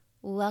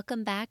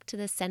Welcome back to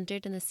the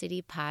Centered in the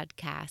City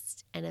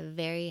podcast and a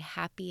very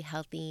happy,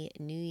 healthy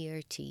new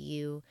year to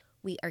you.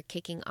 We are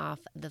kicking off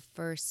the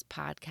first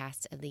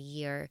podcast of the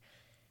year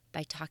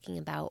by talking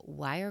about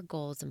why are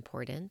goals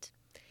important.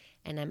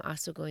 And I'm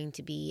also going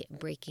to be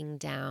breaking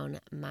down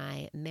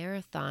my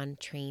marathon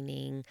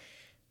training,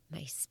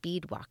 my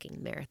speed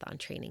walking marathon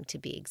training to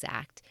be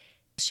exact.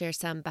 I'll share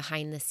some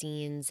behind the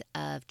scenes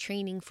of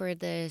training for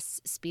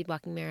this speed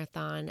walking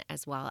marathon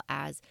as well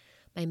as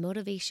my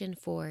motivation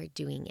for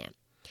doing it.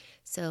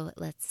 So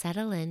let's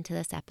settle into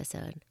this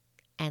episode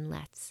and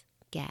let's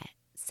get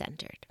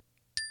centered.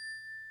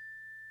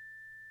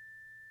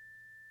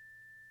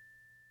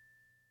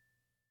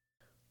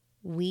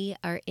 We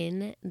are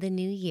in the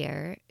new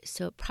year,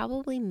 so it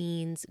probably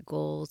means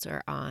goals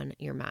are on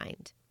your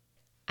mind.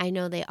 I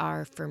know they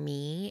are for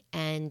me,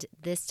 and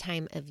this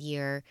time of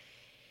year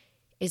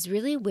is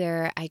really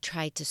where I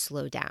try to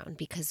slow down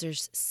because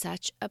there's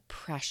such a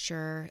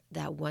pressure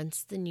that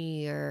once the new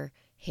year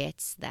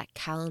hits, that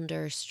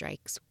calendar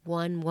strikes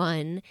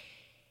 1/1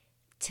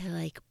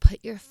 to put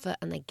your foot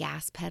on the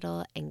gas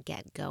pedal and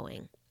get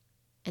going.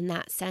 And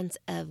that sense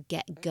of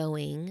get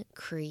going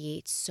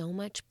creates so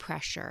much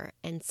pressure.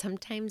 And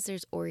sometimes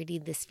there's already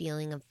this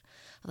feeling of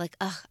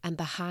I'm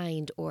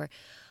behind, or,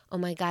 oh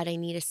my God, I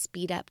need to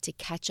speed up to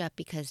catch up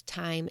because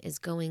time is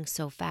going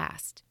so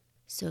fast.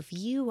 So if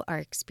you are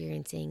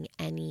experiencing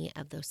any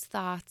of those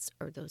thoughts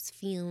or those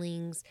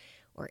feelings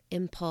or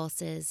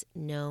impulses,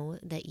 know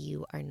that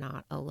you are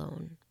not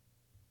alone.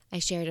 I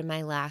shared in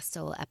my last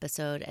solo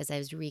episode as I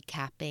was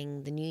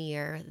recapping the new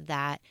year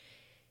that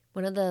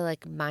one of the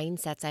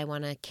mindsets I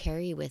want to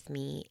carry with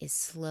me is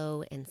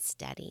slow and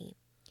steady.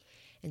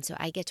 And so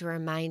I get to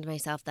remind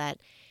myself that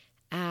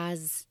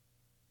as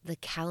the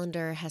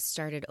calendar has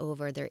started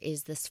over, there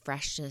is this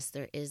freshness,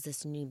 there is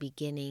this new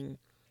beginning.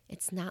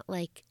 It's not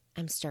like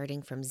I'm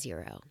starting from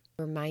zero.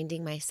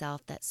 Reminding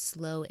myself that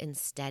slow and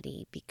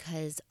steady,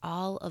 because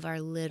all of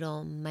our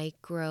little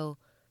micro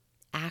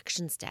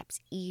action steps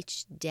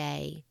each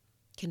day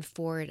can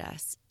forward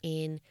us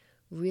in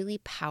really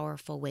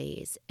powerful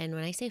ways. And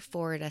when I say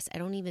forward us, I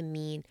don't even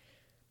mean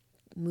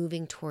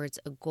moving towards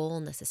a goal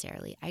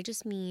necessarily. I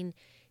just mean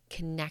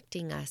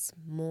connecting us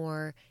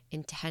more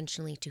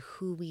intentionally to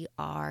who we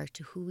are,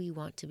 to who we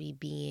want to be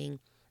being,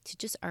 to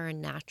just our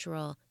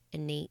natural,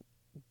 innate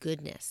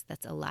goodness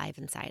that's alive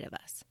inside of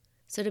us.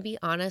 So to be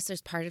honest,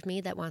 there's part of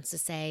me that wants to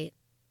say,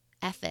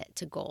 F it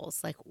to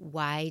goals.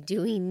 Why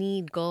do we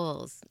need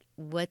goals?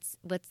 What's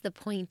the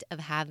point of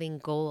having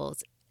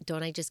goals?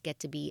 Don't I just get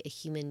to be a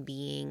human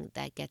being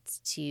that gets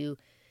to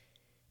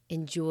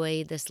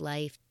enjoy this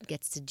life,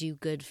 gets to do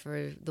good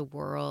for the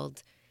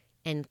world,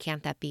 and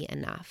can't that be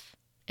enough?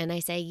 And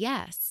I say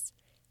yes.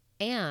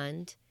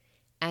 And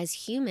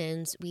as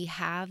humans, we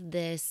have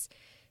this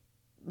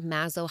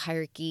Maslow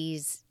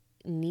hierarchy's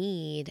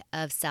need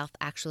of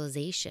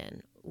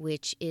self-actualization,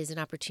 which is an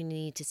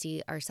opportunity to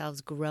see ourselves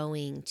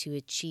growing, to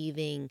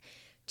achieving,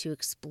 to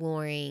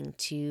exploring,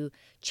 to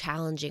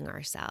challenging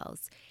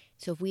ourselves.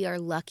 So if we are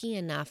lucky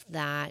enough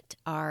that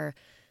our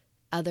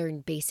other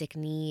basic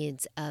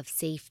needs of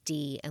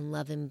safety and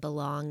love and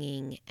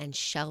belonging and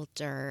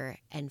shelter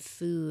and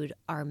food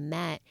are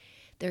met,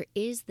 there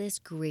is this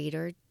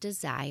greater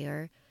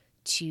desire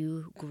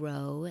to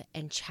grow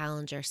and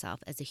challenge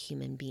ourselves as a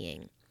human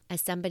being. As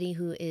somebody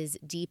who is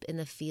deep in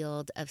the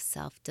field of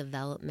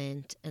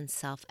self-development and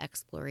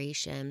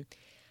self-exploration,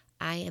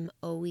 I am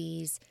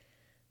always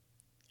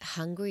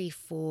hungry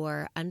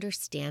for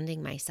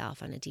understanding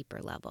myself on a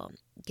deeper level,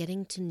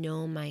 getting to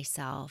know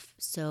myself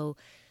so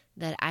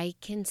that I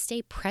can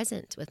stay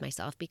present with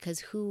myself, because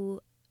who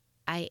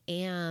I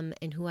am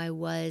and who I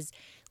was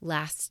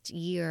last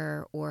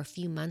year or a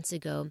few months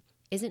ago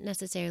isn't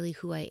necessarily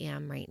who I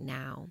am right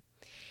now.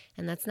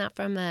 And that's not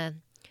from a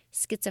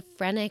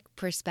schizophrenic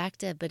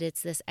perspective, but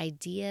it's this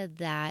idea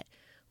that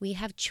we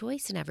have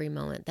choice in every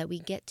moment, that we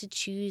get to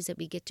choose, that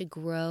we get to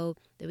grow,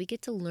 that we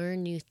get to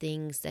learn new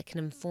things that can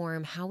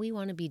inform how we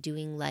want to be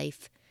doing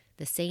life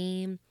the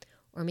same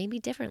or maybe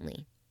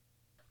differently.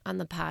 On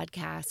the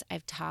podcast,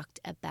 I've talked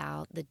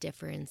about the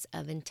difference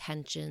of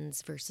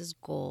intentions versus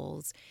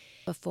goals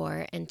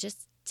before. And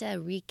just to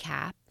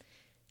recap,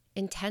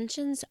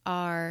 intentions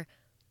are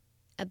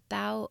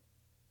about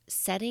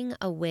setting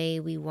a way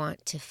we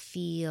want to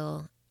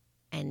feel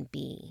and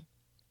be.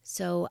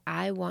 So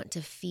I want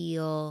to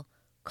feel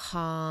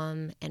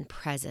calm and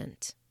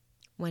present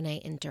when I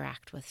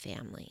interact with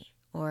family,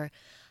 or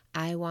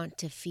I want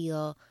to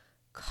feel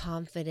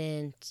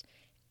confident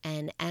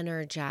and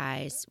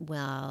energized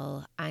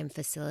while I'm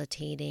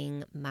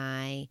facilitating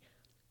my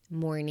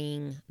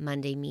morning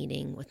Monday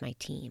meeting with my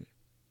team,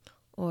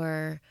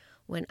 or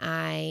when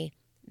I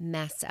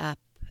mess up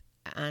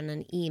on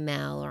an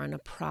email or on a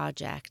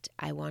project,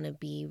 I want to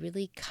be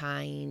really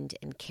kind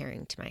and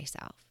caring to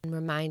myself and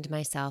remind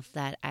myself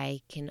that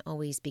I can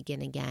always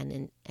begin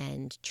again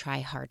and try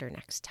harder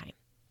next time.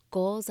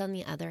 Goals, on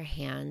the other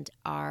hand,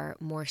 are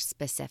more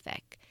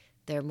specific.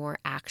 They're more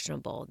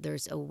actionable.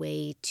 There's a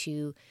way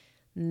to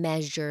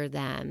measure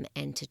them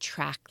and to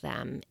track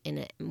them in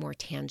a more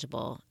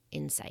tangible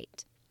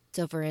insight.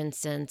 So for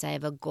instance, I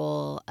have a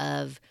goal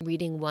of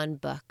reading one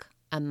book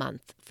a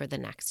month for the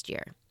next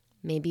year.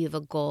 Maybe you have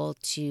a goal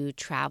to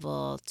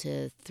travel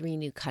to 3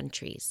 new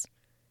countries.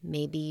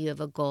 Maybe you have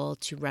a goal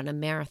to run a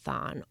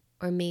marathon,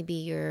 or maybe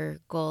your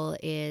goal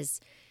is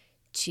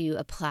to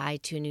apply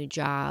to a new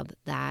job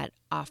that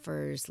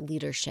offers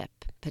leadership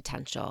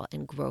potential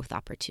and growth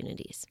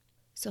opportunities.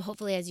 So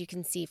hopefully, as you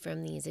can see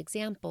from these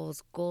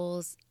examples,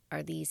 goals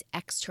are these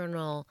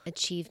external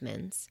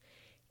achievements,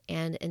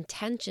 and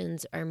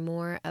intentions are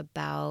more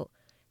about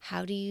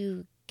how do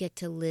you get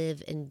to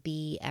live and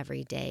be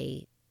every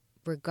day,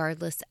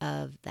 regardless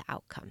of the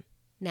outcome.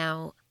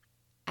 Now,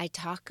 I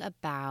talk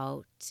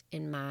about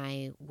in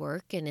my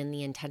work and in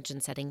the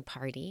intention setting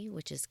party,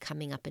 which is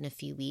coming up in a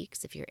few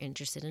weeks if you're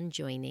interested in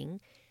joining,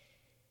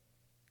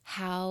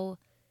 how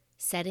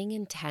setting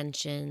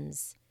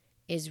intentions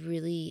is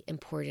really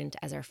important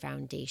as our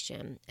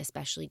foundation,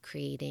 especially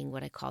creating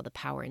what I call the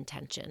power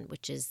intention,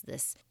 which is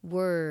this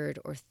word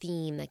or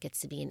theme that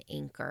gets to be an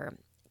anchor,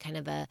 kind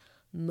of a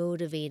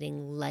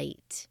motivating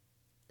light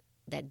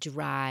that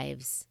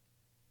drives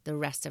the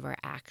rest of our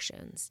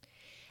actions.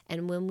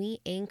 And when we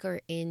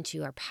anchor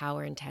into our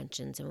power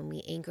intentions and when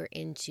we anchor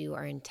into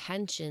our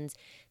intentions,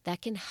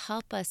 that can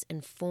help us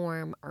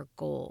inform our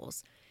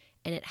goals.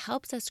 And it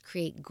helps us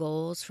create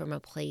goals from a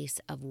place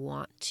of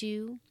want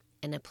to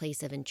and a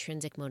place of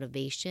intrinsic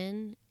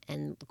motivation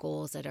and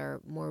goals that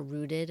are more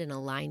rooted and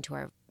aligned to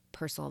our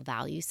personal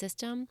value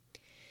system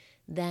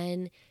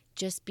than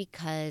just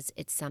because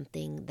it's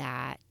something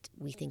that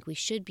we think we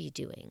should be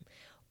doing,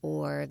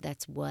 or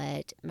that's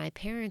what my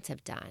parents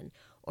have done,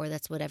 or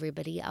that's what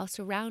everybody else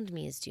around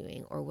me is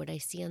doing, or what I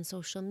see on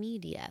social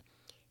media.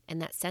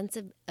 And that sense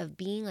of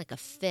being like a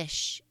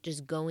fish,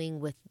 just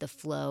going with the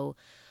flow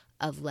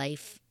of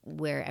life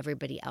where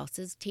everybody else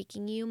is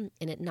taking you,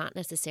 and it not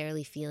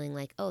necessarily feeling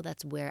like, oh,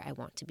 that's where I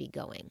want to be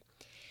going.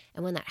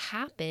 And when that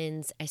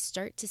happens, I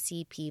start to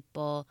see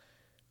people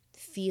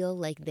feel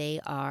like they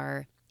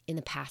are in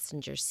the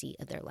passenger seat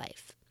of their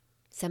life.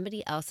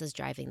 Somebody else is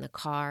driving the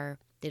car.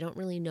 They don't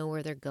really know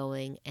where they're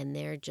going, and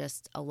they're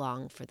just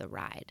along for the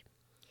ride.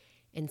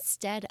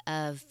 Instead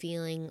of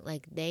feeling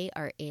like they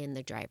are in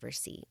the driver's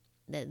seat,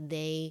 that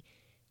they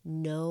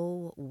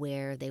know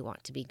where they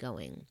want to be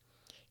going,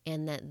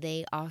 and that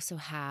they also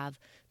have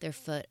their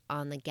foot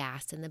on the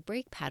gas and the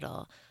brake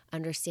pedal,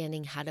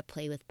 understanding how to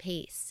play with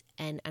pace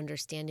and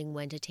understanding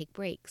when to take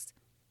breaks,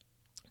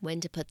 when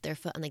to put their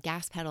foot on the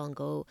gas pedal and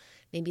go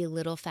maybe a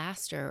little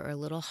faster or a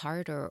little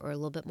harder or a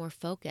little bit more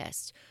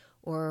focused,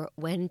 or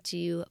when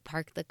to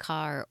park the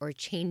car or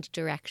change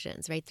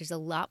directions, right? There's a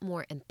lot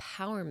more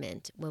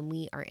empowerment when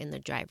we are in the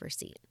driver's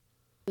seat.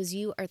 As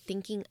you are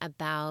thinking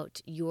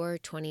about your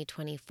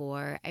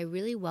 2024, I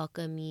really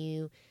welcome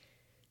you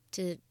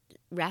to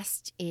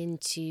rest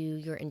into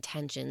your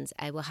intentions.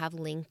 I will have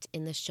linked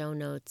in the show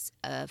notes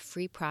a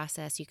free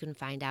process you can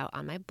find out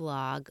on my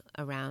blog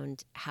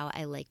around how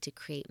I like to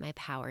create my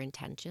power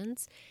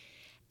intentions,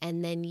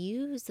 and then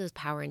use those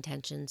power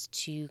intentions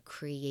to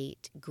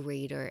create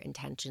greater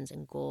intentions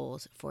and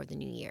goals for the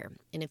new year.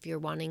 And if you're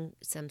wanting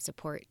some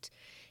support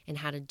in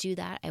how to do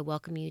that, I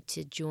welcome you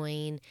to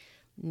join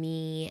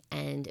me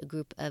and a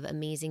group of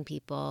amazing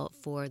people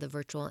for the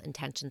virtual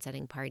intention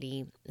setting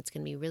party. It's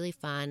going to be really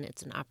fun.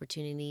 It's an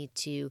opportunity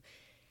to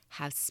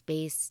have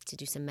space to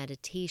do some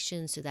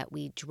meditation so that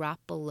we drop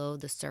below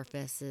the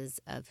surfaces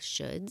of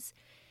shoulds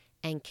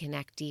and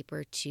connect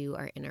deeper to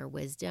our inner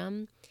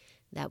wisdom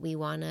that we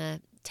want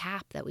to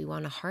tap, that we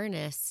want to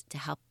harness to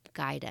help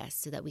guide us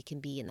so that we can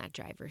be in that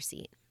driver's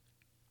seat.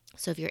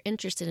 So if you're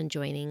interested in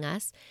joining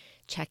us,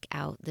 check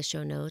out the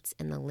show notes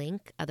and the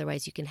link.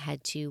 Otherwise, you can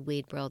head to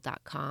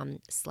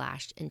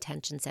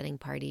wadebrill.com/intention setting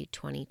party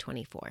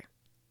 2024.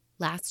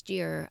 Last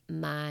year,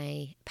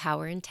 my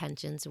power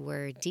intentions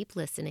were deep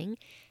listening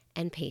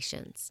and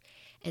patience.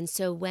 And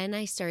so when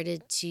I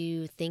started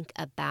to think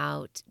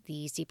about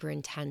these deeper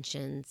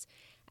intentions,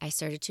 I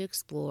started to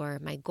explore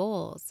my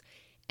goals.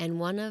 And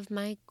one of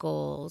my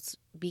goals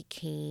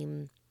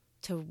became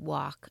to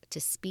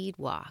speed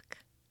walk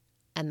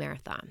a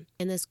marathon.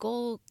 And this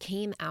goal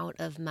came out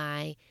of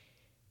my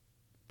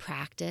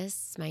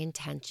practice, my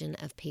intention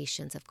of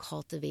patience, of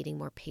cultivating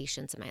more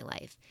patience in my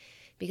life.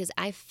 Because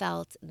I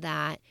felt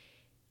that,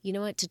 you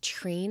know what, to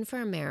train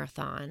for a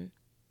marathon,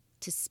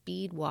 to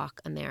speed walk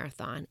a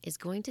marathon is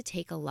going to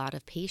take a lot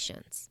of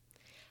patience.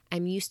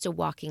 I'm used to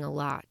walking a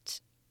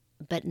lot,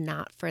 but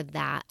not for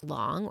that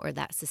long or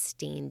that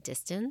sustained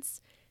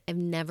distance. I've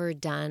never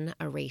done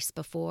a race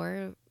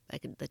before,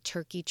 like the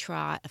turkey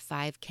trot, a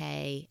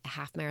 5K, a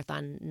half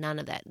marathon, none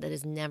of that. That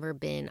has never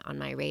been on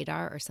my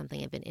radar or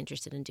something I've been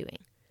interested in doing.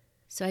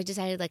 So I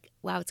decided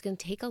wow, it's going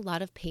to take a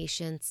lot of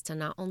patience to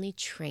not only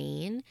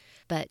train,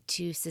 but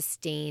to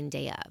sustain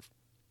day of.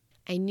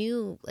 I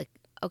knew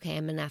okay,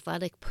 I'm an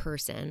athletic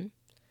person.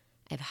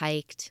 I've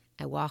hiked,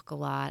 I walk a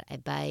lot, I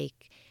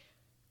bike.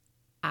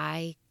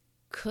 I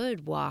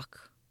could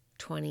walk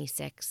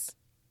 26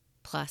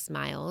 plus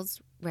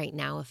miles right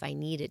now if I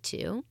needed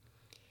to.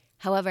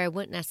 However, I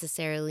wouldn't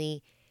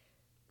necessarily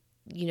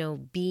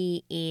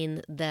be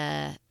in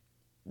the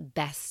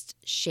best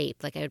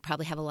shape. Like I would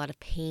probably have a lot of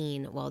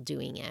pain while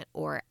doing it,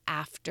 or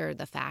after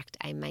the fact,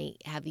 I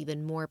might have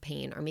even more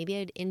pain, or maybe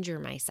I'd injure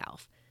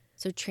myself.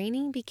 So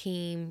training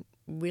became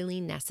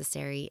really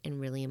necessary and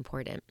really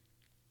important.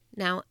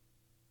 Now,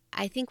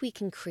 I think we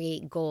can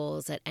create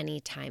goals at any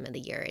time of the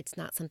year. It's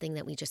not something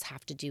that we just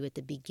have to do at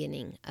the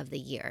beginning of the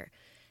year.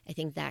 I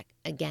think that,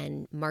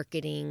 again,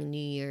 marketing New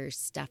Year's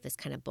stuff is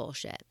kind of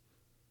bullshit.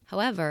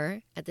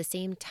 However, at the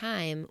same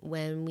time,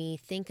 when we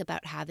think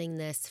about having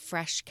this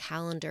fresh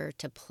calendar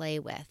to play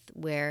with,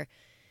 where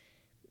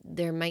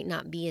there might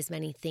not be as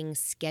many things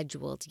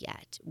scheduled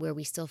yet, where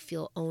we still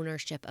feel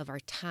ownership of our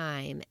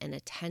time and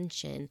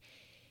attention,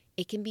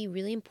 it can be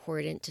really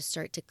important to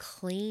start to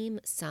claim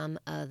some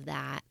of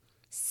that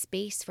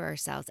space for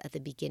ourselves at the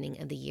beginning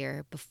of the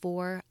year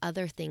before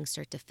other things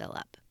start to fill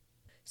up.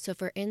 So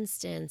for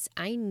instance,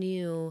 I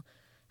knew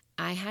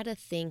I had to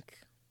think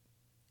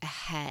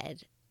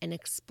ahead and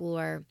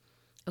explore,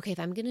 okay, if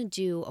I'm going to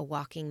do a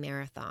walking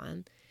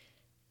marathon,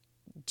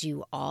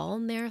 do all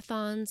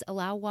marathons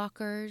allow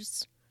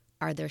walkers?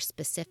 Are there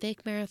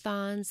specific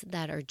marathons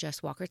that are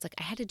just walkers? Like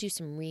I had to do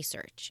some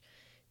research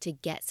to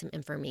get some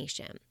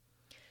information.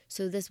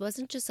 So this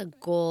wasn't just a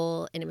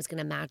goal and it was going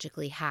to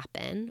magically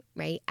happen,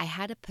 right? I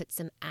had to put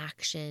some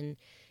action.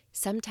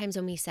 Sometimes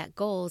when we set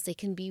goals, they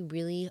can be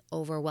really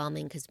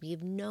overwhelming because we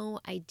have no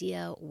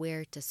idea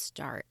where to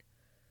start.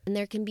 And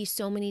there can be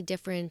so many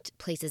different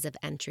places of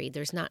entry.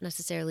 There's not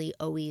necessarily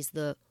always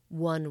the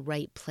one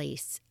right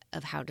place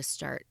of how to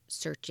start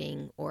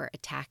searching or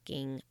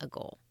attacking a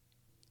goal.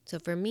 So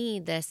for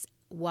me, this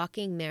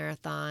walking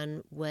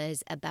marathon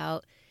was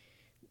about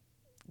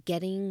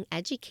getting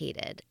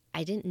educated.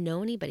 I didn't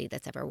know anybody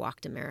that's ever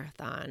walked a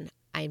marathon.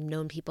 I've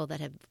known people that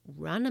have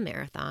run a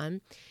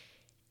marathon.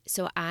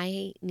 So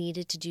I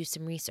needed to do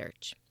some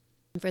research.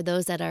 For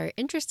those that are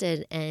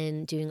interested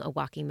in doing a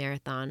walking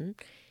marathon,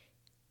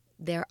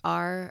 there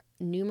are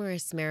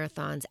numerous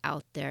marathons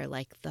out there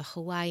like the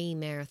Hawaii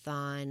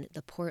Marathon,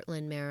 the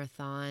Portland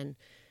Marathon,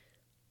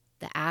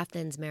 the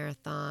Athens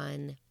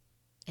Marathon,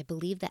 I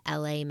believe the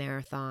LA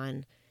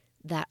Marathon,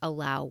 that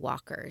allow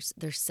walkers.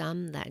 There's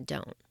some that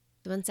don't.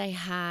 Once I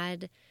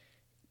had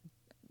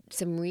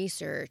some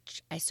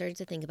research, I started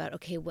to think about,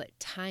 okay, what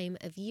time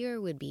of year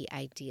would be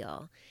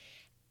ideal?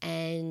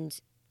 And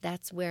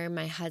that's where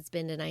my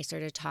husband and I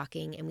started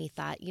talking, and we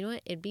thought, you know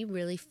what, it'd be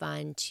really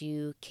fun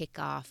to kick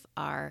off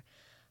our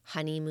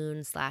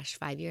honeymoon /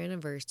 5-year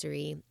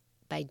anniversary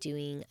by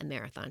doing a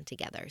marathon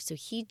together. So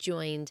he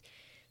joined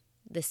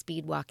the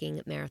speed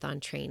walking marathon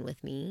train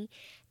with me.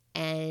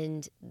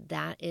 And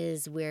that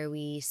is where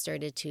we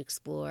started to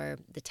explore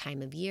the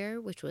time of year,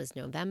 which was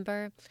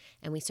November.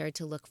 And we started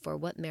to look for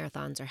what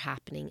marathons are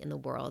happening in the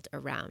world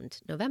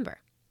around November.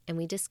 And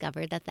we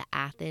discovered that the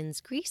Athens,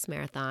 Greece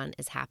Marathon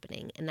is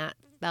happening. And that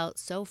felt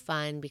so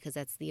fun because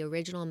that's the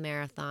original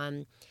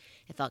marathon.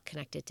 It felt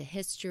connected to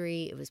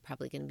history. It was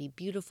probably going to be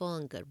beautiful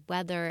and good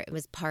weather. It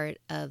was part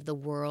of the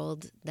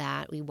world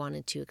that we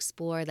wanted to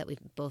explore that we've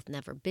both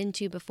never been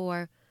to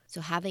before.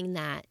 So having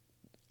that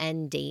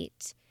end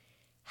date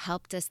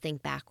helped us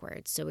think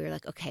backwards. So we were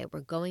like, okay,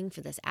 we're going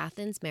for this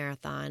Athens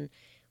Marathon,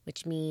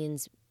 which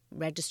means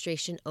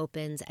registration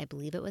opens, I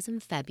believe it was in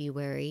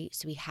February.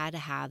 So we had to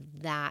have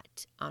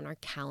that on our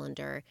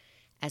calendar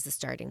as a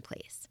starting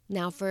place.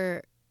 Now,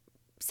 for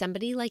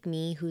somebody like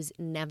me who's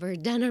never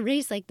done a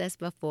race like this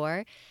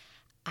before,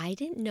 I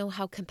didn't know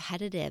how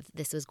competitive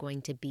this was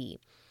going to be.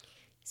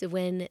 So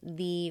when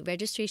the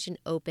registration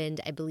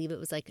opened, I believe it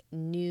was like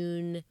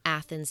noon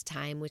Athens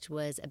time, which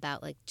was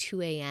about like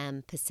 2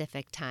 a.m.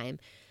 Pacific time.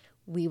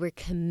 We were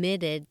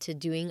committed to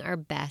doing our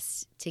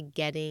best to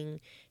getting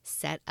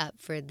set up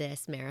for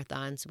this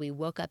marathon. So we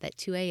woke up at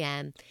 2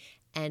 a.m.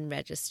 and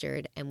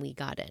registered and we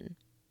got in.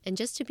 And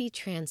just to be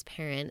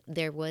transparent,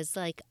 there was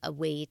like a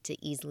way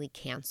to easily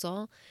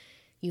cancel.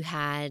 You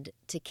had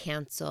to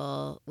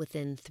cancel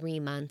within 3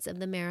 months of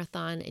the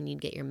marathon and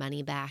you'd get your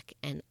money back.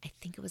 And I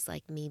think it was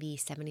like maybe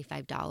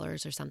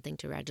 $75 or something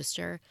to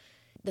register.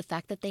 The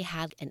fact that they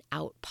had an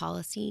out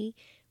policy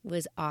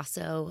was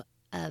also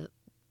a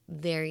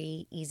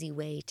very easy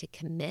way to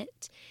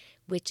commit,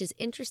 which is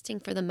interesting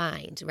for the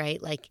mind,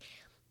 right? Like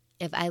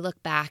if I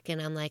look back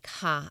and I'm like,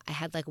 I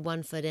had like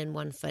 1 foot in,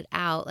 1 foot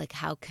out, like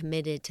how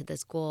committed to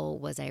this goal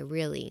was I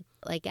really?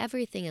 Like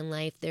everything in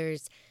life,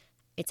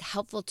 it's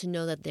helpful to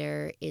know that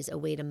there is a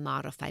way to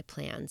modify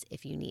plans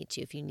if you need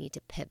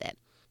to pivot.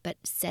 But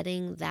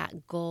setting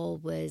that goal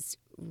was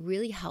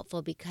really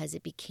helpful because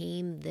it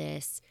became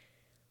this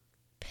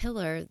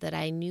pillar that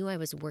I knew I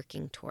was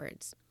working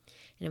towards.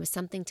 And it was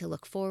something to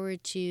look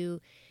forward to.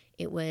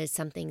 It was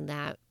something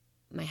that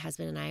my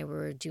husband and I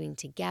were doing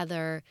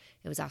together.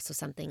 It was also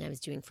something I was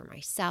doing for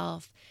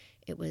myself.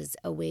 It was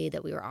a way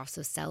that we were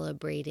also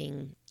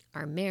celebrating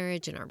our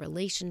marriage and our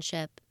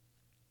relationship.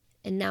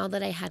 And now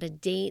that I had a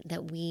date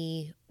that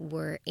we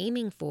were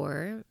aiming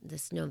for,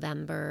 this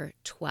November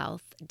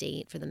 12th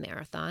date for the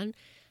marathon,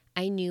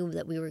 I knew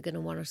that we were going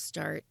to want to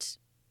start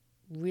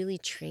really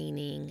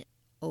training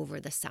over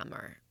the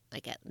summer.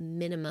 like at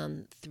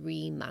minimum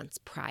 3 months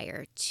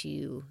prior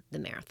to the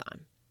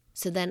marathon.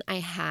 So then I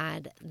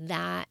had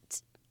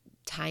that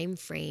time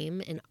frame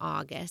in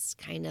August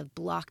kind of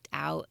blocked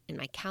out in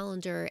my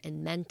calendar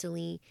and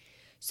mentally,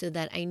 so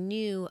that I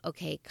knew,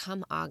 okay,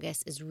 come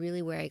August is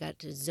really where I got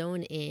to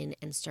zone in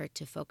and start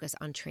to focus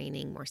on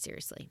training more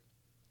seriously.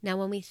 Now,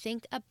 when we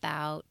think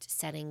about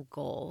setting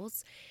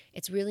goals,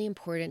 it's really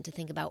important to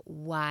think about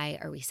why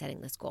are we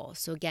setting this goal.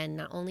 So again,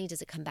 not only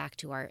does it come back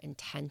to our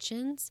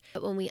intentions,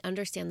 but when we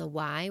understand the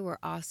why, we're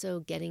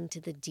also getting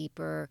to the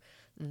deeper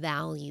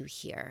value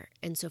here.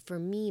 And so for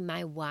me,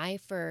 my why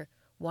for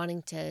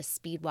wanting to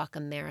speed walk a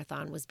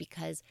marathon was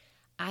because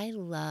I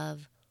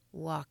love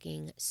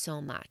walking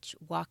so much.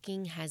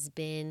 Walking has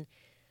been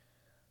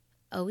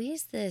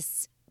always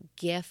this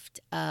gift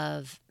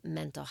of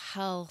mental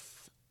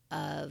health,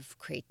 of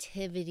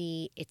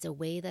creativity. It's a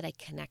way that I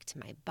connect to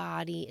my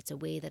body. It's a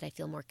way that I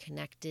feel more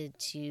connected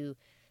to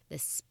the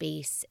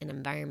space and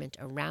environment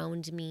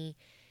around me.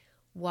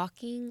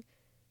 Walking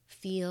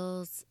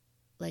feels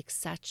like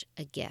such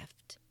a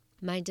gift.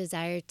 My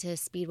desire to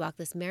speed walk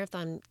this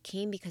marathon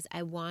came because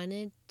I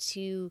wanted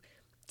to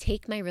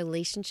take my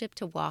relationship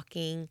to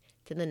walking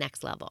to the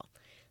next level.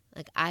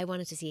 Like I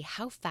wanted to see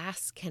how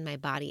fast can my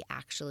body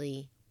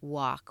actually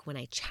walk when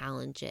I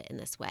challenge it in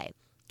this way.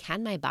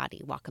 Can my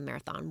body walk a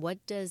marathon?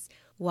 What does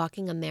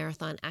walking a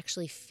marathon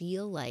actually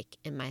feel like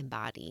in my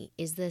body?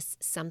 Is this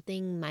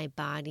something my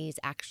body's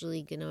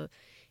actually going to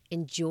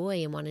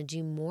enjoy and want to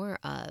do more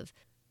of?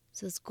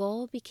 So this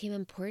goal became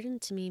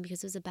important to me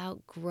because it was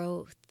about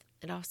growth.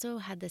 It also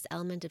had this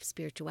element of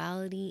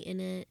spirituality in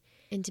it.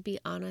 And to be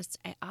honest,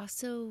 I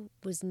also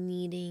was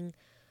needing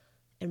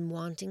and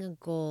wanting a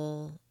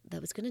goal that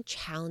was going to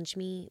challenge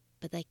me,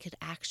 but that I could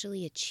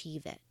actually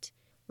achieve it.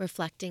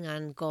 Reflecting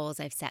on goals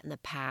I've set in the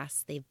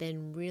past, they've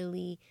been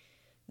really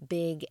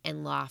big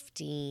and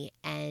lofty,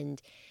 and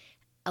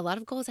a lot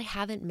of goals I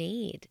haven't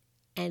made.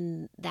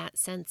 And that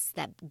sense,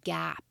 that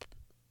gap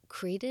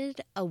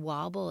created a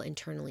wobble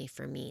internally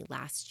for me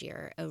last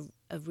year of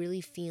really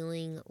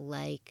feeling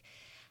like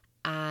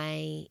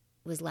I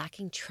was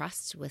lacking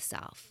trust with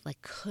self.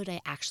 Like, could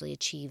I actually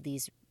achieve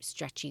these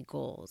stretchy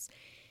goals?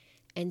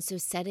 And so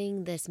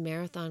setting this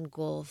marathon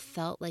goal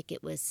felt like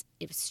it was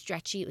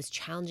stretchy, it was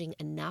challenging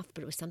enough,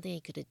 but it was something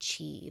I could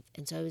achieve.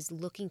 And so I was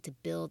looking to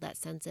build that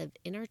sense of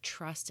inner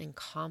trust and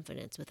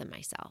confidence within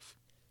myself.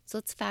 So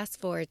let's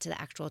fast forward to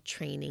the actual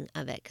training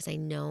of it, because I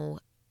know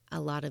a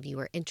lot of you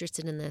are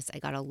interested in this. I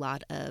got a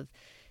lot of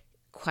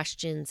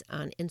questions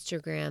on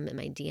Instagram and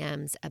my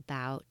DMs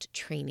about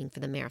training for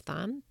the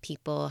marathon.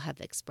 People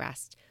have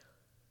expressed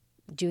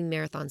doing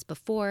marathons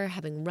before,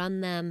 having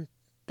run them,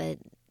 but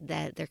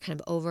that they're kind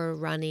of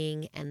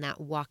overrunning, and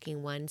that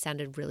walking one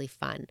sounded really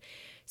fun.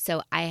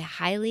 So I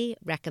highly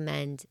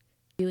recommend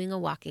doing a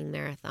walking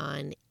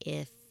marathon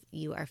if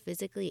you are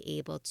physically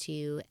able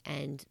to,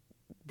 and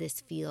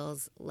this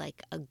feels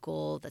like a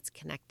goal that's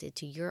connected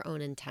to your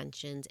own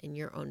intentions and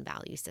your own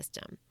value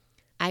system.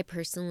 I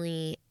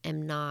personally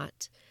am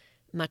not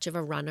much of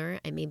a runner.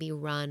 I maybe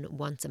run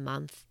once a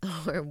month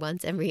or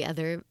once every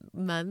other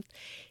month,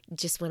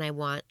 just when I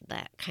want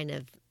that kind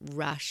of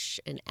rush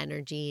and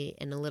energy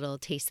and a little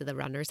taste of the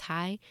runner's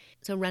high.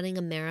 So running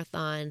a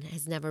marathon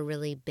has never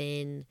really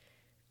been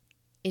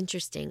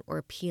interesting or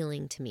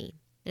appealing to me.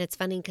 And it's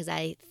funny because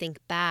I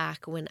think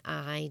back when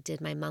I did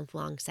my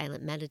month-long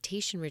silent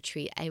meditation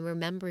retreat, I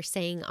remember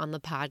saying on the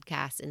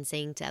podcast and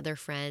saying to other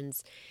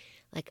friends,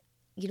 like,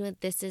 you know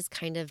what, this is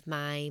kind of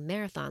my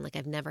marathon. Like,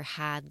 I've never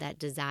had that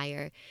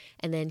desire.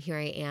 And then here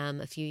I am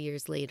a few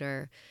years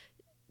later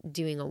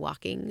doing a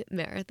walking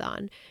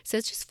marathon. So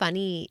it's just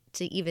funny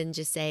to even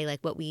just say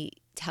like what we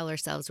tell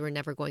ourselves we're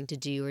never going to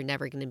do or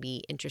never going to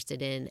be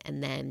interested in.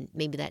 And then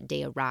maybe that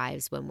day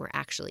arrives when we're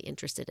actually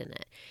interested in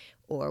it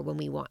or when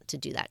we want to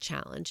do that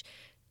challenge.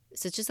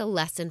 So it's just a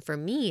lesson for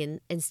me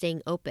in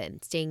staying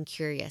open, staying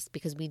curious,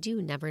 because we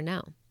do never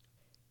know.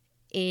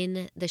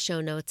 In the show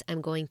notes,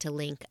 I'm going to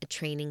link a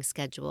training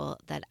schedule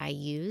that I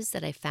use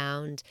that I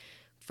found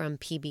from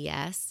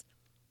PBS.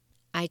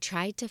 I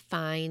tried to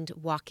find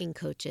walking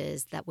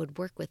coaches that would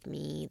work with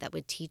me, that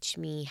would teach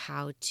me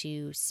how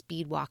to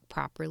speed walk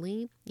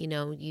properly,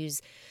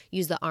 use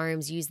the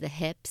arms, use the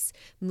hips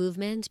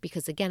movement,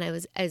 because again, I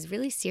was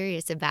really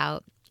serious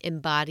about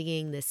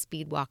embodying the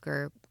speed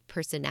walker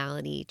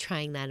personality,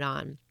 trying that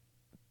on.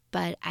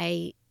 But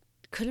I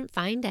couldn't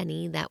find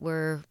any that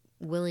were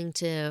willing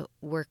to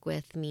work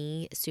with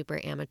me, super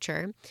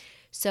amateur.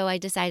 So I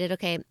decided,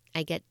 okay,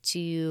 I get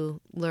to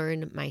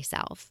learn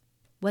myself.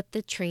 What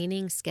the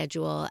training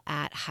schedule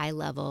at high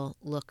level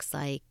looks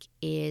like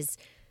is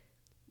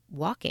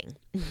walking.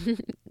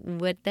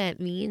 What that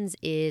means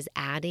is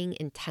adding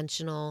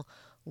intentional,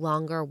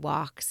 longer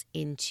walks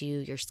into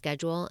your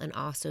schedule and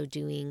also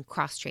doing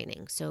cross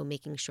training. So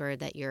making sure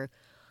that you're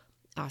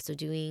also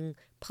doing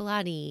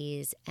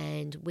Pilates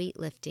and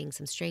weightlifting,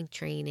 some strength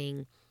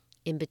training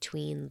in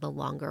between the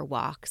longer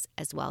walks,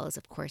 as well as,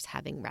 of course,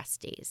 having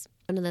rest days.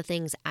 One of the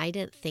things I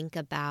didn't think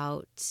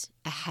about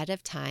ahead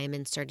of time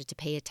and started to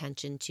pay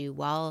attention to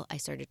while I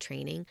started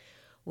training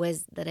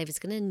was that I was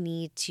going to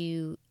need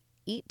to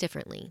eat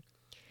differently.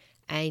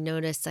 I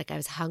noticed like I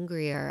was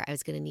hungrier. I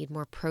was going to need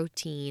more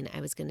protein. I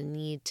was going to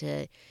need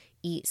to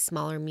eat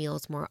smaller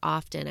meals more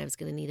often. I was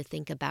going to need to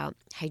think about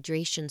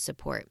hydration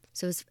support.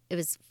 So it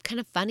was kind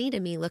of funny to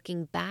me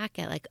looking back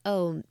at like,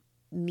 oh,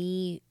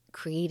 me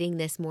creating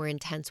this more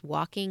intense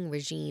walking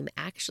regime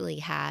actually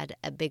had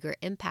a bigger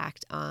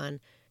impact on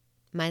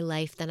my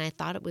life than I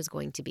thought it was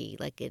going to be.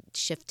 Like it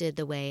shifted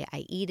the way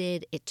I eat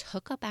it. It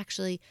took up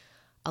actually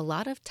a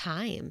lot of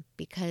time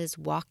because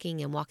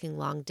walking and walking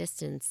long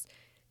distance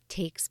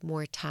takes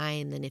more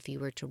time than if you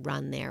were to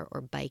run there or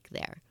bike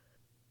there.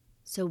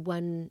 So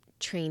one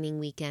training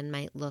weekend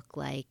might look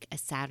like a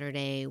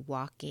Saturday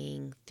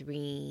walking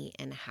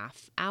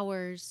 3.5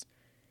 hours.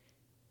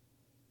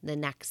 The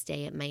next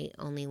day it might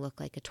only look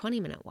like a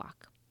 20-minute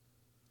walk.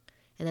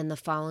 And then the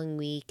following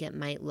week, it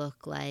might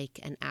look like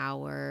an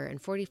hour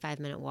and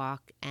 45-minute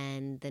walk,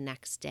 and the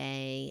next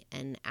day,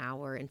 an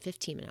hour and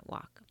 15-minute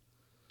walk.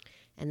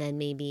 And then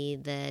maybe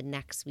the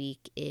next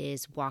week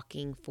is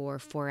walking for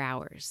 4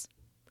 hours.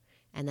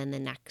 And then the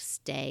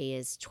next day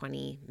is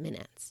 20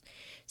 minutes.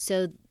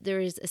 So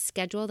there is a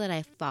schedule that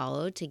I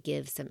followed to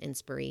give some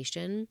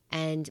inspiration.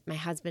 And my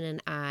husband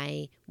and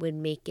I would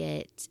make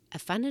it a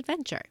fun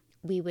adventure.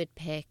 We would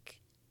pick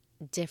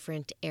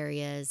different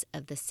areas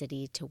of the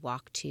city to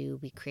walk to.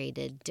 We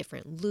created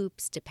different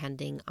loops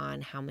depending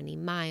on how many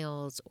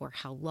miles or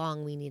how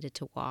long we needed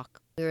to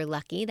walk. We were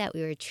lucky that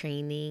we were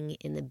training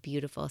in the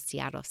beautiful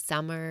Seattle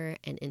summer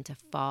and into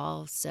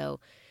fall. So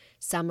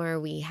summer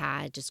we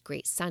had just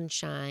great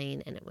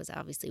sunshine and it was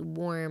obviously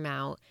warm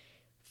out.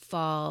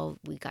 Fall,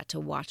 we got to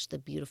watch the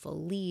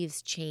beautiful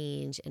leaves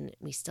change and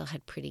we still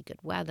had pretty good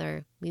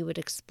weather. We would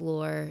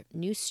explore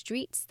new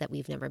streets that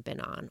we've never been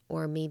on,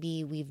 or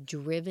maybe we've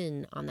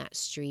driven on that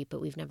street,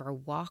 but we've never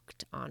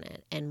walked on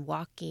it. And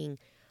walking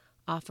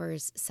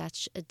offers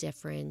such a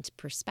different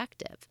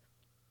perspective.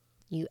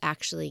 You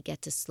actually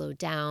get to slow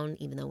down,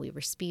 even though we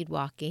were speed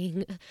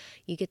walking.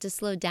 You get to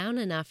slow down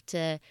enough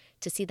to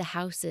see the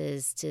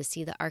houses, to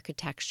see the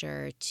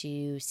architecture,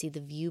 to see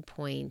the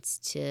viewpoints,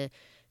 to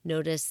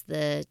notice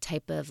the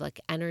type of like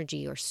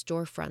energy or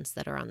storefronts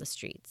that are on the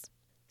streets.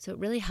 So it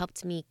really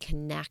helped me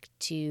connect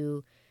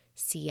to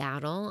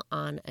Seattle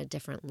on a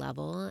different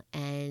level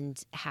and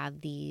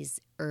have these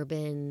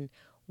urban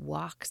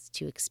walks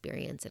to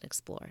experience and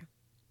explore.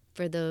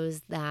 For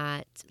those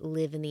that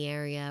live in the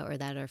area or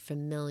that are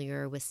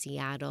familiar with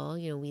Seattle,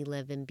 we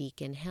live in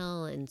Beacon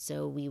Hill, and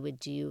so we would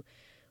do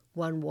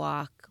one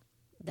walk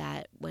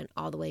that went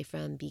all the way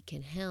from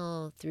Beacon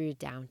Hill through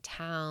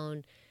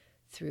downtown,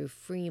 through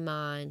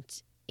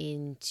Fremont,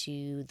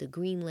 into the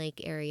Green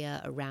Lake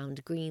area,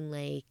 around Green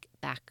Lake,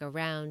 back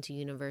around to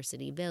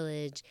University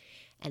Village,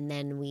 and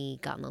then we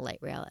got on the light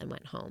rail and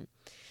went home.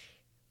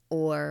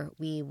 Or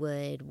we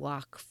would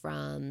walk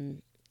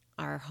from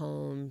our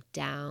home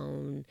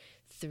down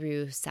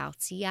through South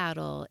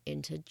Seattle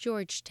into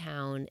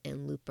Georgetown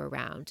and loop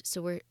around.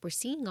 So we're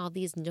seeing all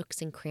these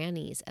nooks and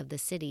crannies of the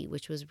city,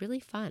 which was really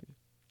fun.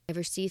 I've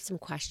received some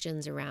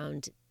questions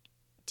around,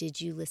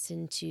 did you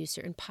listen to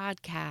certain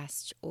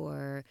podcasts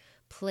or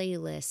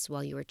playlists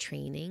while you were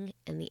training?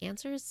 And the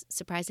answer is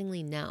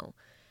surprisingly no.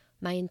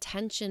 My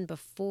intention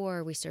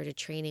before we started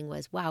training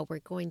was, wow, we're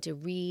going to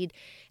read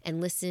and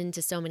listen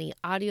to so many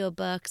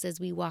audiobooks as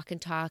we walk and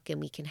talk,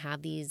 and we can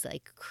have these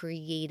like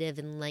creative,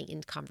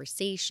 enlightened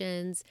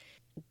conversations.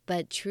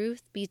 But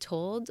truth be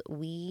told,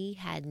 we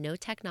had no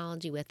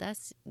technology with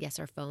us. Yes,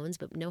 our phones,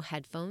 but no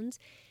headphones.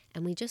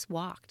 And we just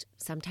walked,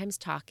 sometimes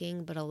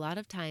talking, but a lot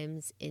of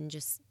times in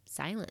just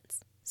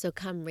silence. So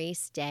come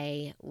race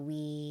day,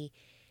 we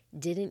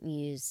didn't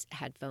use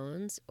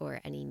headphones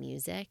or any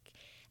music.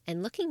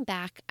 And looking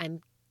back,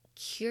 I'm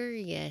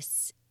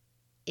curious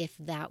if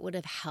that would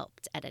have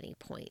helped at any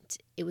point.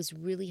 It was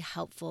really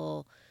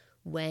helpful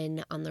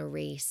when on the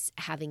race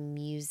having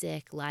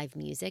music, live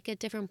music at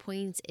different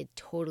points. It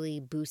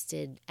totally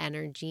boosted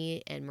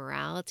energy and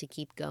morale to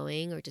keep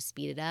going or to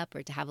speed it up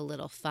or to have a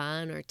little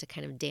fun or to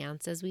kind of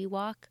dance as we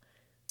walk.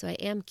 So I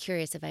am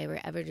curious if I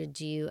were ever to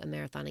do a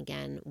marathon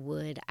again,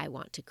 would I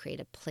want to create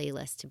a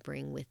playlist to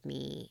bring with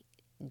me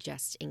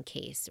just in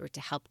case, or to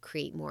help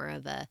create more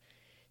of a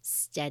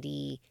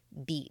steady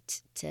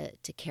beat to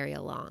carry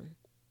along.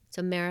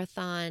 So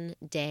marathon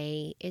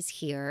day is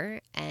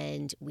here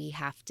and we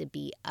have to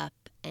be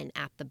up and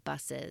at the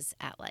buses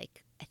at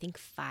like, I think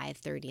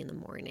 5:30 in the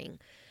morning,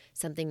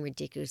 something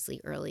ridiculously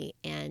early.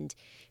 And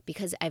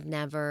because I've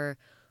never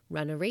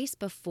run a race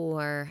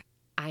before,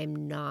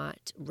 I'm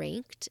not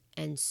ranked.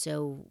 And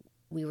so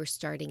we were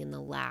starting in the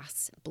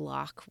last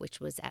block, which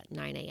was at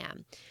 9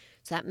 a.m.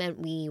 So that meant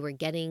we were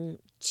getting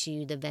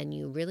to the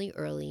venue really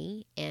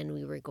early and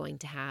we were going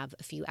to have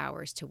a few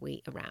hours to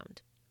wait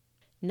around.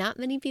 Not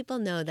many people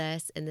know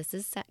this, and this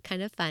is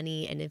kind of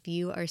funny. And if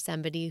you are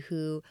somebody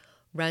who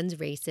runs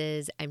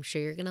races, I'm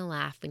sure you're going to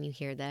laugh when you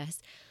hear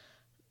this.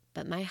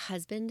 But my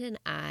husband and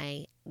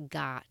I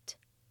got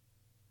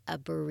a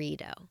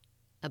burrito,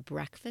 a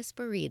breakfast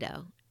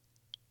burrito,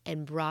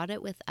 and brought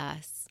it with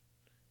us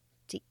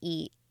to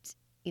eat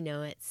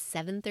at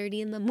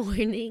 7:30 in the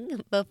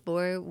morning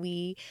before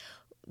we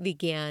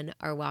began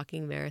our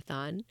walking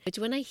marathon, which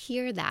when I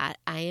hear that,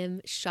 I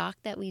am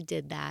shocked that we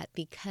did that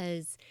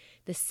because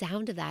the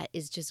sound of that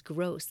is just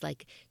gross.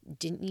 Like,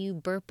 didn't you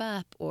burp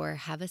up or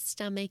have a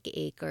stomach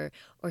ache or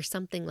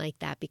something like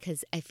that?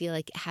 Because I feel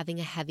like having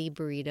a heavy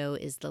burrito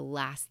is the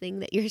last thing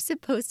that you're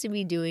supposed to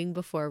be doing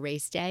before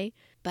race day.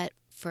 But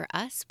for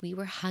us, we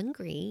were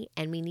hungry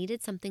and we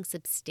needed something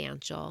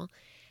substantial.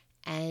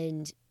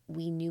 And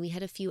we knew we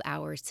had a few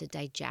hours to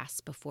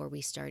digest before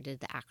we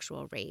started the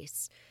actual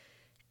race.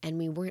 And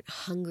we weren't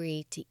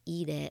hungry to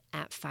eat it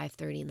at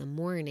 5:30 in the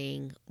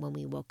morning when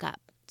we woke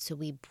up. So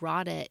we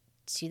brought it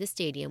to the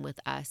stadium with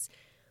us.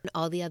 And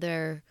all the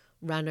other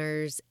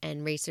runners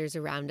and racers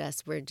around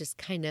us were just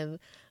kind of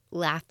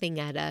laughing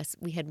at us.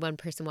 We had one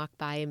person walk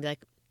by and be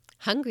like,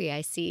 "Hungry,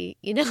 I see,"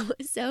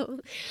 So,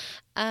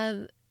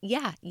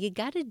 yeah, you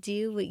got to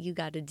do what you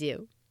got to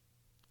do.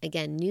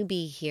 Again,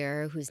 newbie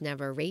here who's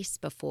never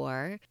raced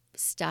before,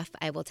 stuff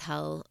I will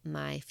tell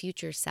my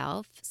future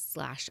self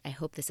 / I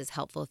hope this is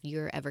helpful if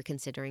you're ever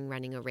considering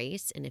running a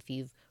race. And if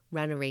you've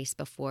run a race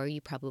before,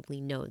 you probably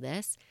know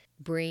this.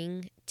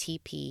 Bring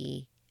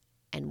TP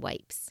and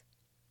wipes.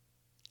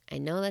 I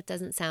know that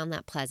doesn't sound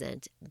that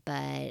pleasant,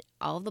 but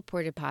all the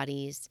porta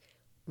potties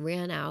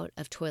ran out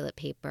of toilet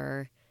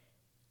paper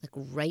like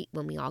right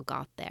when we all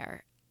got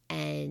there.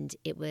 And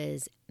it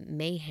was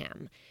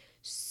mayhem.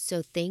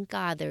 So thank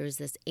God there was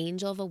this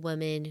angel of a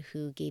woman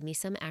who gave me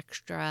some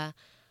extra,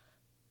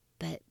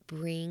 but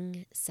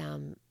bring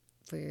some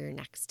for your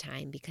next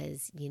time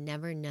because you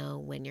never know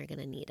when you're going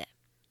to need it.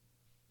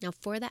 Now,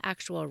 for the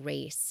actual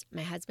race,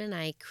 my husband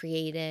and I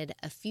created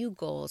a few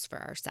goals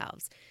for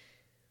ourselves.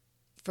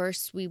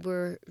 First, we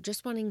were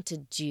just wanting to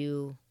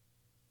do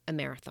a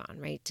marathon,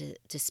 right?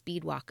 To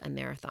speed walk a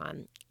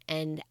marathon.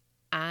 And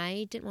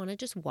I didn't want to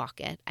just walk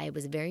it. I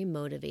was very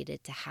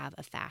motivated to have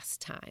a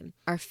fast time.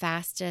 Our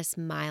fastest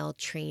mile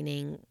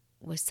training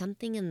was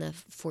something in the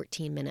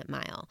 14-minute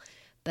mile.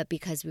 But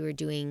because we were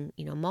doing,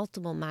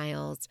 multiple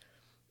miles,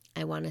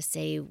 I want to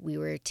say we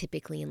were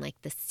typically in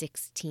like the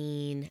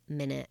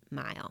 16-minute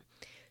mile.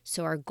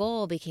 So our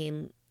goal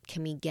became,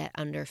 can we get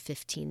under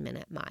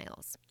 15-minute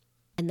miles?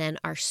 And then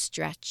our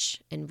stretch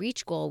and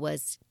reach goal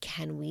was,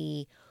 can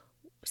we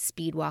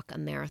speed walk a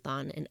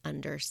marathon in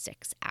under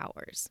 6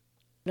 hours?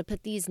 To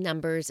put these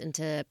numbers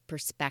into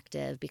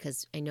perspective,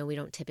 because I know we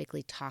don't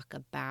typically talk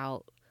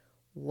about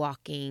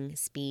walking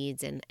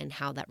speeds and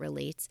how that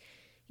relates,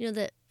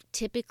 that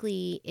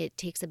typically it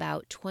takes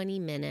about 20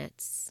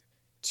 minutes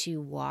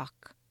to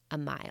walk a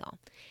mile.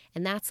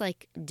 And that's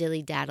like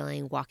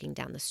dilly-daddling walking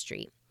down the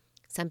street.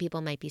 Some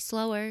people might be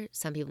slower,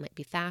 some people might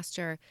be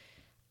faster.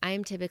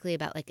 I'm typically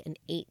about like an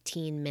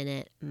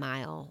 18-minute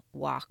mile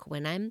walk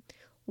when I'm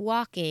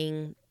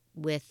walking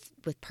with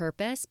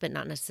purpose, but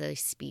not necessarily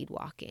speed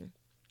walking.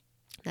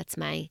 That's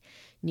my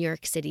New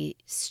York City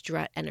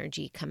strut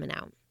energy coming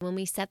out. When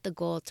we set the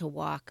goal to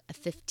walk a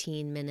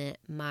 15-minute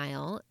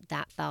mile,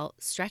 that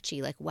felt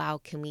stretchy. Like, wow,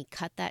 can we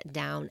cut that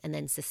down and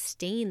then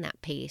sustain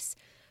that pace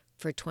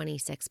for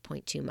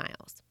 26.2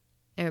 miles?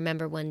 I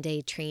remember one day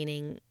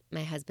training,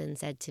 my husband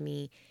said to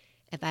me,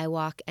 if I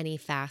walk any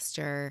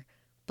faster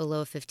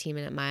below a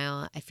 15-minute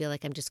mile, I feel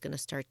like I'm just going to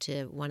start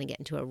to want to get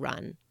into a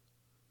run.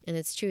 And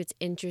it's true. It's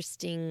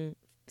interesting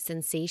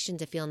sensation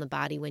to feel in the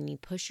body when you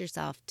push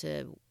yourself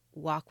to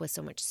walk with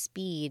so much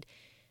speed.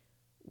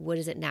 What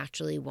does it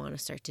naturally want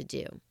to start to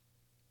do?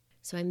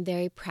 So I'm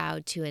very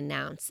proud to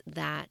announce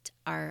that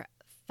our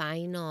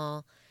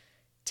final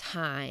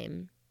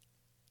time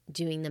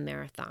doing the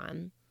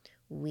marathon,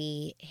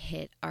 we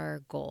hit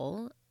our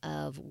goal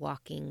of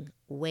walking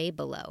way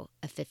below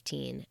a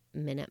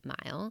 15-minute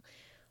mile.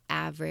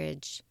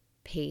 Average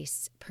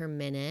pace per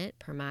minute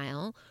per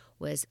mile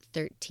was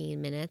 13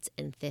 minutes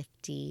and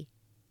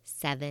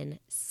 57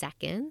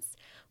 seconds,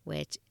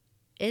 which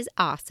is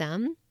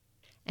awesome.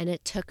 And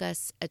it took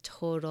us a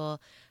total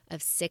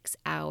of 6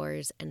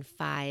 hours and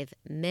 5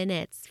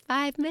 minutes,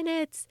 5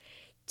 minutes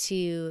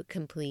to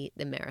complete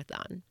the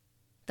marathon.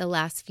 The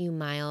last few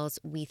miles,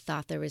 we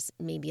thought there was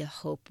maybe a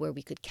hope where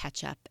we could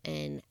catch up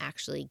and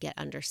actually get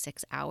under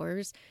 6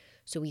 hours.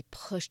 So we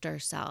pushed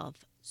ourselves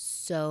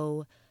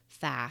so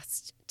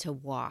fast to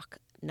walk,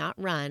 not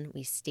run.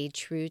 We stayed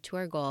true to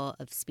our goal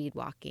of speed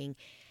walking.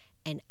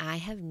 And I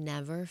have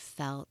never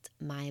felt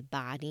my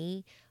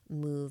body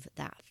move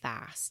that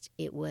fast.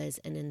 It was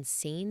an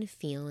insane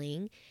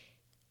feeling.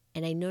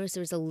 And I noticed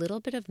there was a little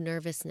bit of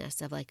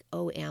nervousness of like,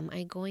 oh, am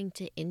I going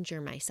to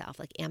injure myself?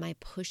 Like, am I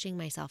pushing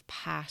myself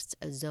past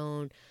a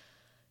zone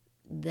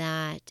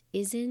that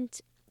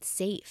isn't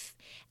safe?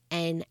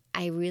 And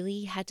I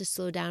really had to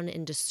slow down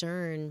and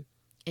discern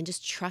and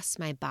just trust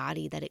my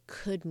body that it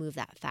could move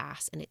that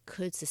fast and it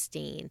could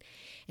sustain.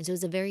 And so it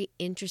was a very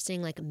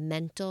interesting like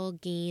mental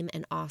game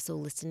and also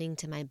listening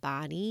to my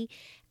body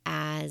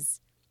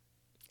as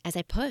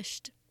I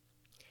pushed.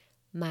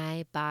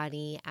 My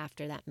body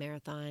after that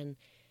marathon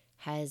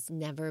has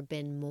never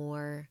been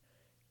more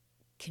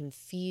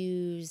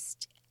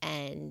confused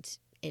and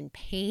in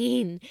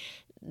pain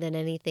than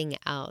anything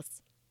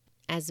else.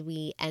 As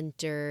we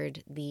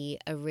entered the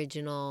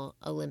original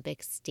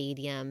Olympic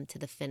stadium to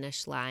the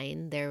finish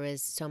line, there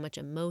was so much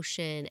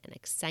emotion and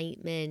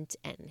excitement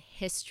and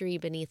history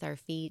beneath our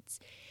feet.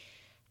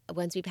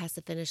 Once we passed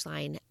the finish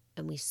line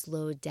and we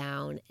slowed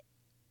down,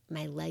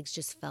 my legs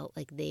just felt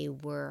like they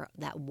were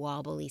that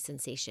wobbly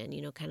sensation,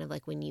 kind of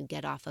like when you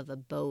get off of a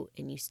boat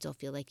and you still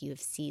feel like you have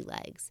sea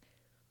legs.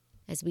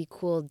 As we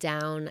cooled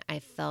down, I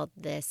felt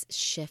this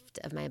shift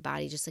of my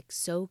body, just like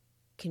so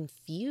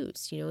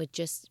confused. It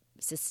just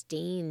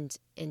sustained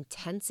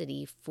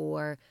intensity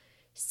for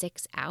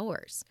 6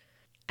 hours.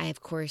 I,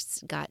 of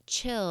course, got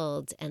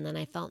chilled, and then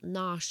I felt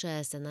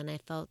nauseous, and then I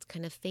felt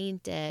kind of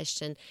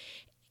faintish,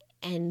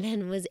 and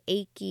then was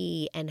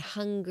achy and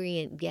hungry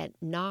and yet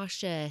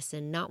nauseous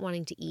and not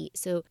wanting to eat.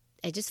 So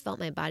I just felt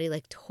my body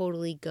like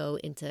totally go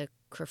into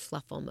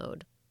kerfluffle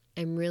mode.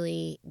 I'm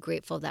really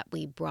grateful that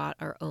we brought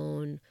our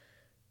own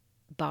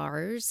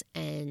bars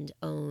and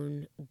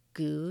own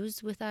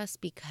goos with us,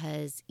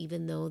 because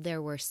even though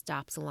there were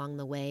stops along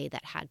the way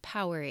that had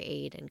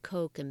Powerade and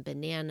Coke and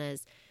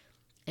bananas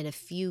and a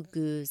few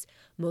goos,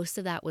 most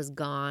of that was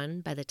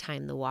gone by the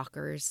time the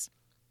walkers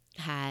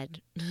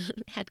had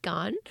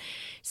gone.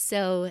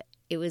 So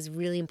it was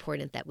really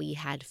important that we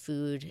had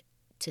food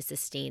to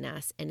sustain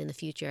us, and in the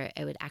future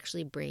I would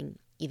actually bring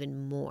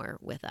even more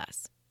with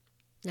us.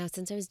 Now,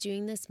 since I was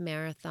doing this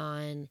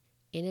marathon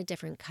in a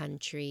different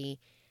country,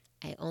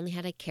 I only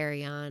had a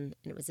carry-on, and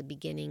it was the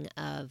beginning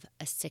of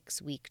a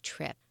 6-week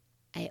trip.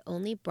 I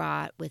only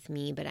brought with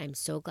me, but I'm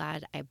so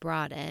glad I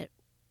brought it,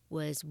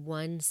 was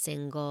one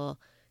single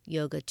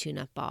yoga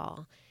tune-up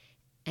ball.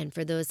 And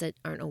for those that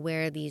aren't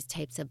aware, these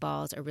types of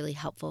balls are really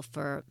helpful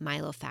for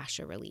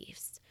myofascial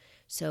reliefs.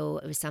 So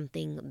it was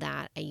something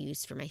that I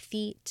used for my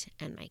feet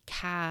and my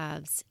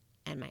calves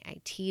and my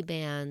IT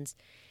bands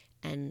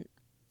and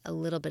a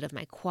little bit of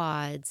my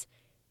quads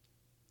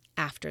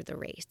after the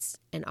race,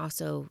 and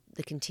also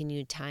the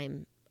continued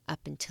time up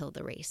until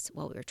the race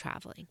while we were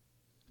traveling.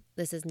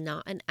 This is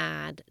not an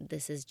ad.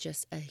 This is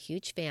just a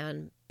huge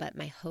fan, but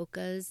my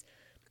Hokas,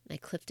 my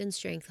Clifton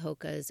Strength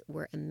Hokas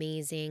were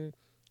amazing.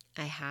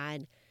 I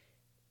had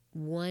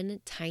one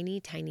tiny,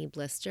 tiny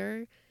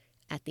blister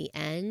at the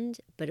end,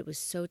 but it was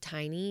so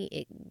tiny,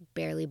 it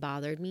barely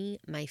bothered me.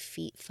 My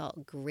feet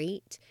felt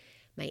great.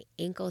 My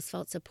ankles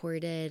felt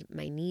supported.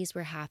 My knees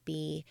were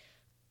happy.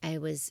 I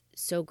was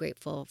so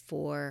grateful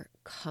for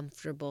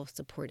comfortable,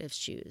 supportive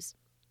shoes.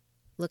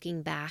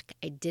 Looking back,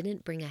 I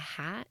didn't bring a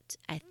hat.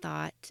 I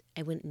thought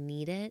I wouldn't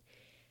need it,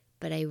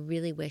 but I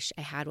really wish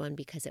I had one,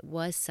 because it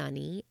was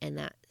sunny, and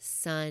that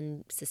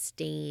sun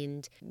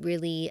sustained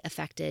really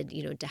affected,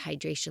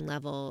 dehydration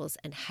levels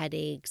and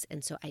headaches.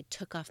 And so I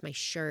took off my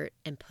shirt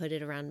and put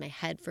it around my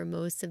head for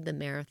most of the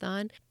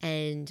marathon.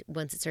 And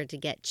once it started to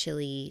get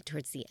chilly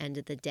towards the end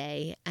of the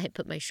day, I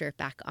put my shirt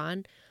back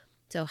on.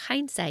 So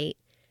hindsight,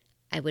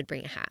 I would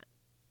bring a hat.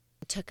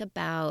 It took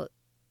about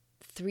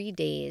 3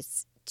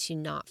 days to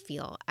not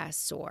feel as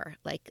sore.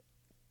 Like,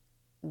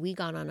 we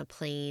got on a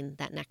plane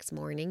that next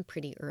morning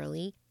pretty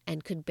early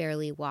and could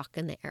barely walk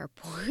in the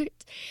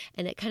airport.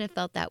 And it kind of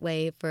felt that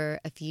way for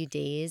a few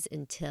days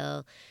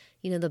until,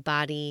 the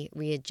body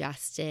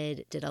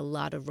readjusted, did a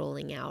lot of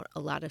rolling out,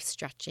 a lot of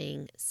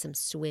stretching, some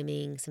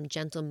swimming, some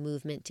gentle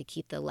movement to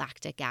keep the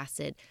lactic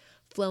acid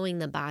flowing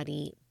the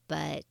body,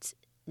 but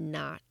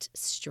not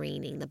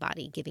straining the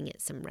body, giving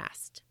it some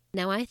rest.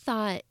 Now, I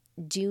thought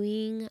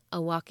doing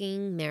a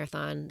walking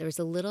marathon, there was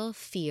a little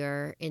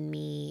fear in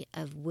me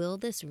of, will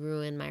this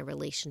ruin my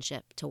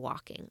relationship to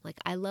walking? Like,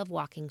 I love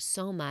walking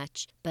so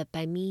much, but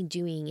by me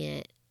doing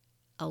it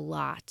a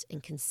lot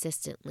and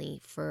consistently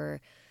for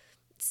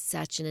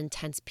such an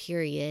intense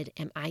period,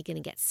 am I going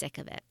to get sick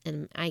of it?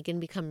 Am I going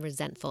to become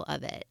resentful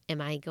of it? Am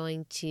I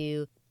going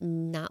to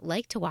not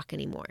like to walk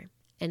anymore?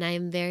 And I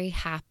am very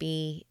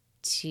happy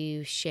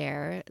to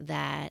share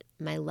that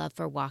my love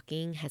for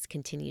walking has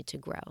continued to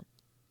grow.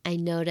 I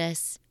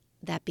notice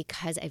that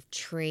because I've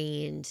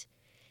trained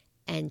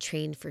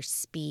for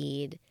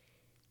speed,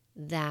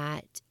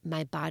 that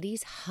my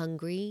body's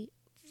hungry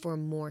for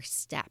more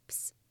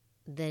steps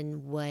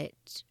than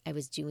what I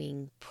was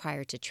doing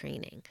prior to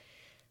training.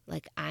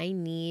 Like, I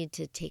need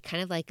to take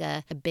kind of like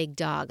a big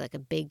dog, like a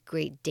big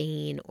Great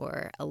Dane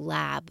or a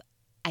lab.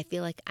 I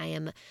feel like I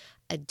am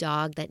a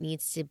dog that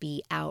needs to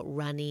be out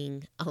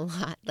running a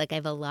lot. Like, I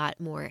have a lot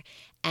more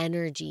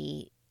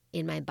energy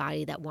in my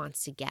body that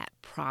wants to get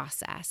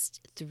processed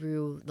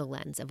through the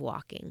lens of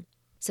walking.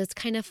 So it's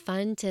kind of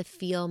fun to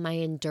feel my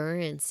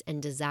endurance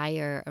and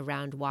desire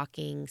around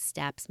walking,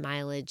 steps,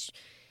 mileage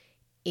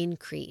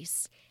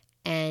increase.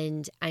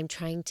 And I'm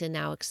trying to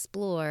now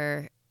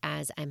explore,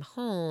 as I'm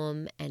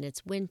home and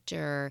it's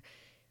winter,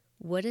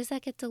 what does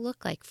that get to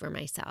look like for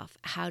myself?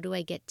 How do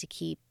I get to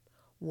keep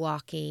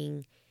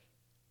walking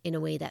in a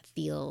way that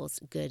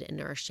feels good and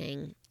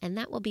nourishing? And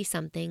that will be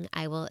something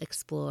I will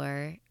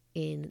explore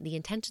in the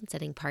intention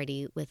setting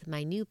party with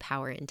my new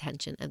power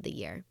intention of the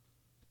year.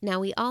 Now,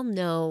 we all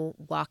know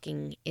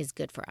walking is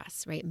good for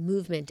us, right?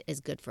 Movement is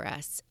good for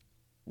us.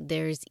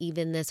 There's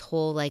even this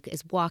whole like,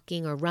 is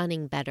walking or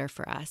running better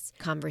for us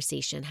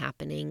conversation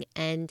happening.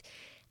 And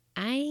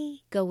I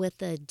go with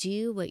the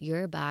do what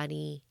your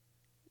body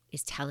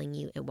is telling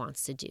you it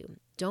wants to do.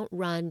 Don't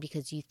run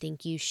because you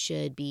think you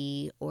should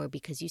be or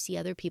because you see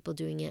other people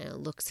doing it and it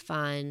looks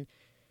fun.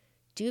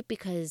 Do it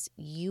because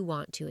you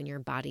want to and your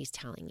body's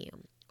telling you.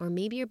 Or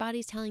maybe your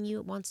body's telling you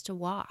it wants to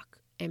walk,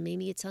 and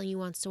maybe it's telling you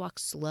it wants to walk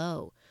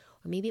slow,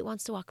 or maybe it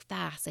wants to walk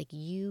fast. Like,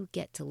 you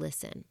get to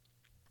listen.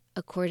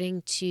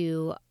 According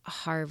to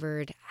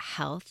Harvard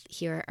Health,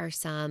 here are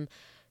some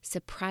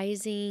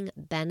surprising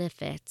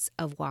benefits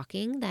of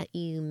walking that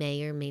you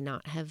may or may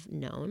not have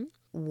known.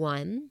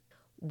 1,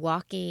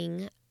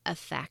 walking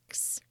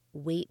affects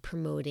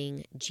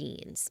weight-promoting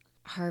genes.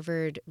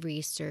 Harvard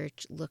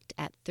research looked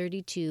at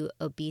 32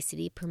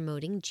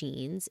 obesity-promoting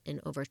genes in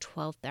over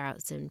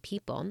 12,000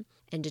 people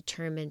and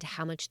determined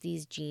how much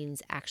these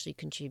genes actually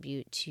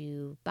contribute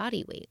to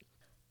body weight.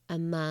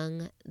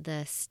 Among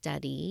the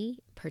study,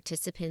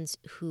 participants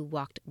who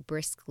walked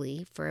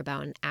briskly for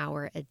about an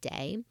hour a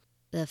day,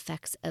 the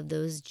effects of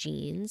those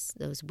genes,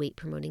 those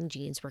weight-promoting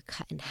genes, were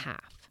cut in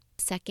half.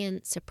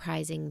 Second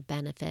surprising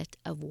benefit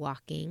of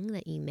walking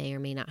that you may or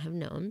may not have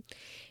known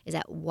is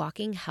that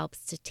walking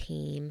helps to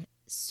tame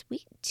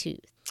sweet tooth.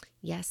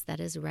 Yes, that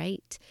is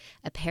right.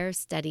 A pair of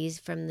studies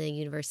from the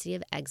University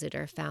of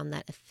Exeter found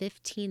that a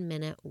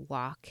 15-minute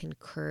walk can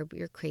curb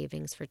your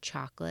cravings for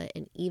chocolate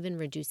and even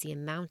reduce the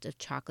amount of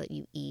chocolate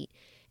you eat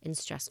in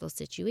stressful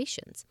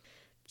situations.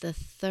 The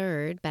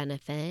third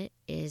benefit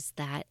is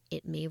that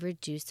it may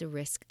reduce the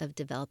risk of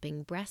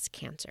developing breast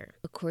cancer.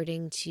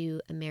 According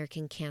to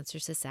American Cancer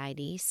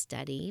Society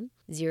study,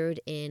 zeroed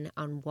in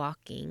on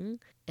walking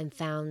and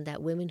found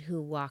that women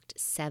who walked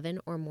 7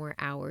 or more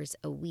hours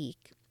a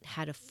week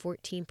had a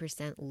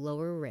 14%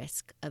 lower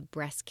risk of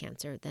breast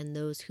cancer than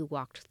those who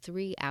walked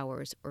 3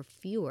 hours or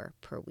fewer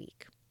per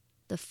week.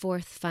 The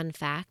fourth fun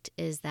fact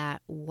is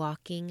that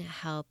walking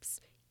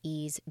helps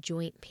ease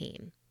joint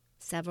pain.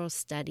 Several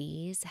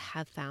studies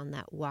have found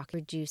that walking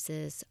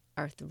reduces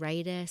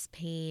arthritis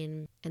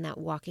pain and that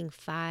walking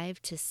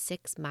 5 to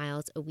 6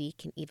 miles a week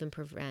can even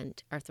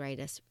prevent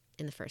arthritis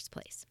in the first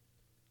place.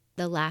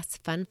 The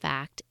last fun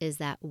fact is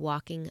that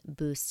walking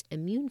boosts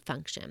immune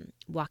function.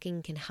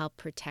 Walking can help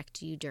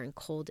protect you during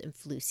cold and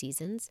flu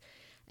seasons.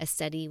 A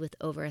study with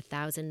over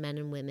 1,000 men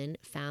and women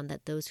found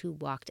that those who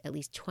walked at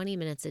least 20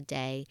 minutes a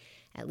day,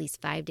 at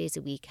least 5 days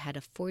a week, had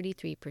a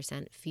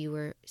 43%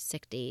 fewer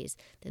sick days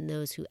than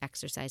those who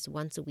exercised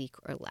once a week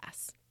or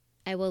less.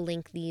 I will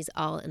link these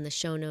all in the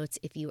show notes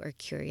if you are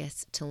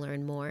curious to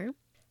learn more.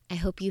 I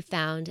hope you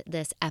found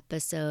this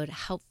episode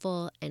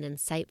helpful and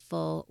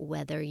insightful,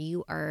 whether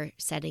you are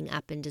setting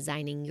up and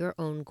designing your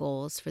own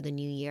goals for the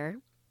new year,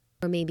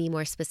 or maybe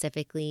more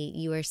specifically,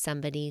 you are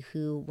somebody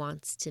who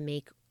wants to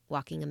make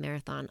walking a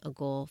marathon a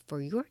goal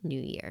for your new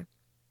year.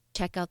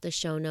 Check out the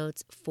show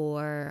notes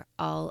for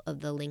all of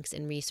the links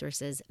and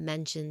resources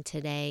mentioned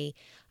today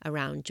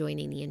around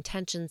joining the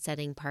intention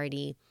setting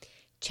party,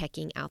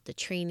 checking out the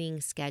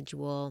training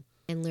schedule,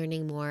 and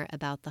learning more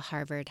about the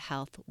Harvard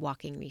Health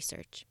walking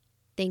research.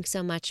 Thanks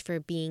so much for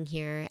being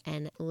here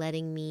and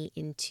letting me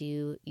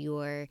into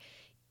your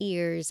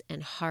ears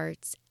and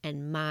hearts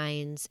and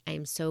minds. I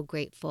am so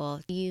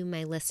grateful to you,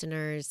 my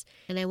listeners,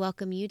 and I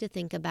welcome you to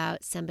think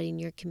about somebody in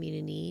your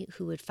community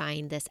who would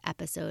find this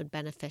episode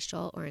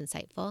beneficial or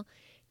insightful.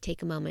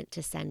 Take a moment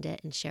to send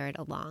it and share it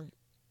along.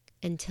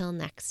 Until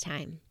next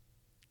time,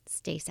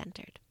 stay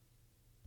centered.